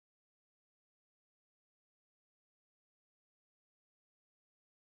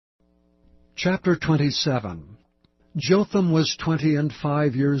Chapter 27. Jotham was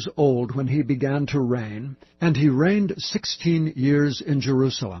 25 years old when he began to reign, and he reigned 16 years in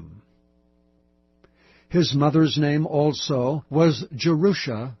Jerusalem. His mother's name also was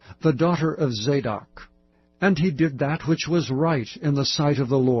Jerusha, the daughter of Zadok. And he did that which was right in the sight of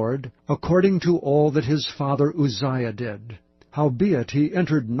the Lord, according to all that his father Uzziah did. Howbeit he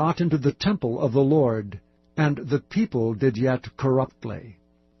entered not into the temple of the Lord, and the people did yet corruptly.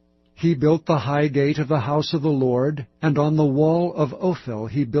 He built the high gate of the house of the Lord, and on the wall of Ophel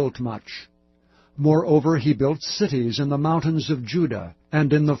he built much. Moreover he built cities in the mountains of Judah,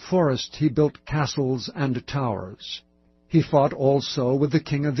 and in the forest he built castles and towers. He fought also with the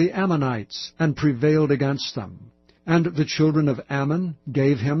king of the Ammonites, and prevailed against them. And the children of Ammon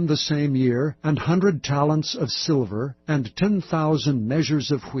gave him the same year 100 talents of silver, and 10,000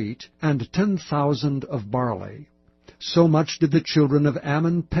 measures of wheat, and 10,000 of barley. So much did the children of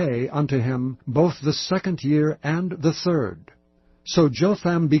Ammon pay unto him both the second year and the third. So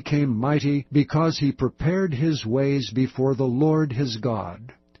Jotham became mighty, because he prepared his ways before the Lord his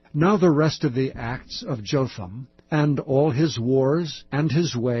God. Now the rest of the acts of Jotham, and all his wars, and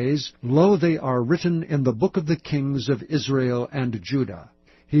his ways, lo, they are written in the book of the kings of Israel and Judah.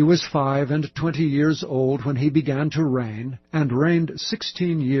 He was 25 years old when he began to reign, and reigned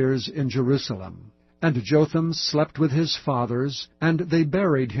 16 years in Jerusalem. And Jotham slept with his fathers, and they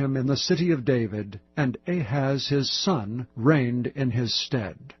buried him in the city of David, and Ahaz his son reigned in his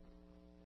stead.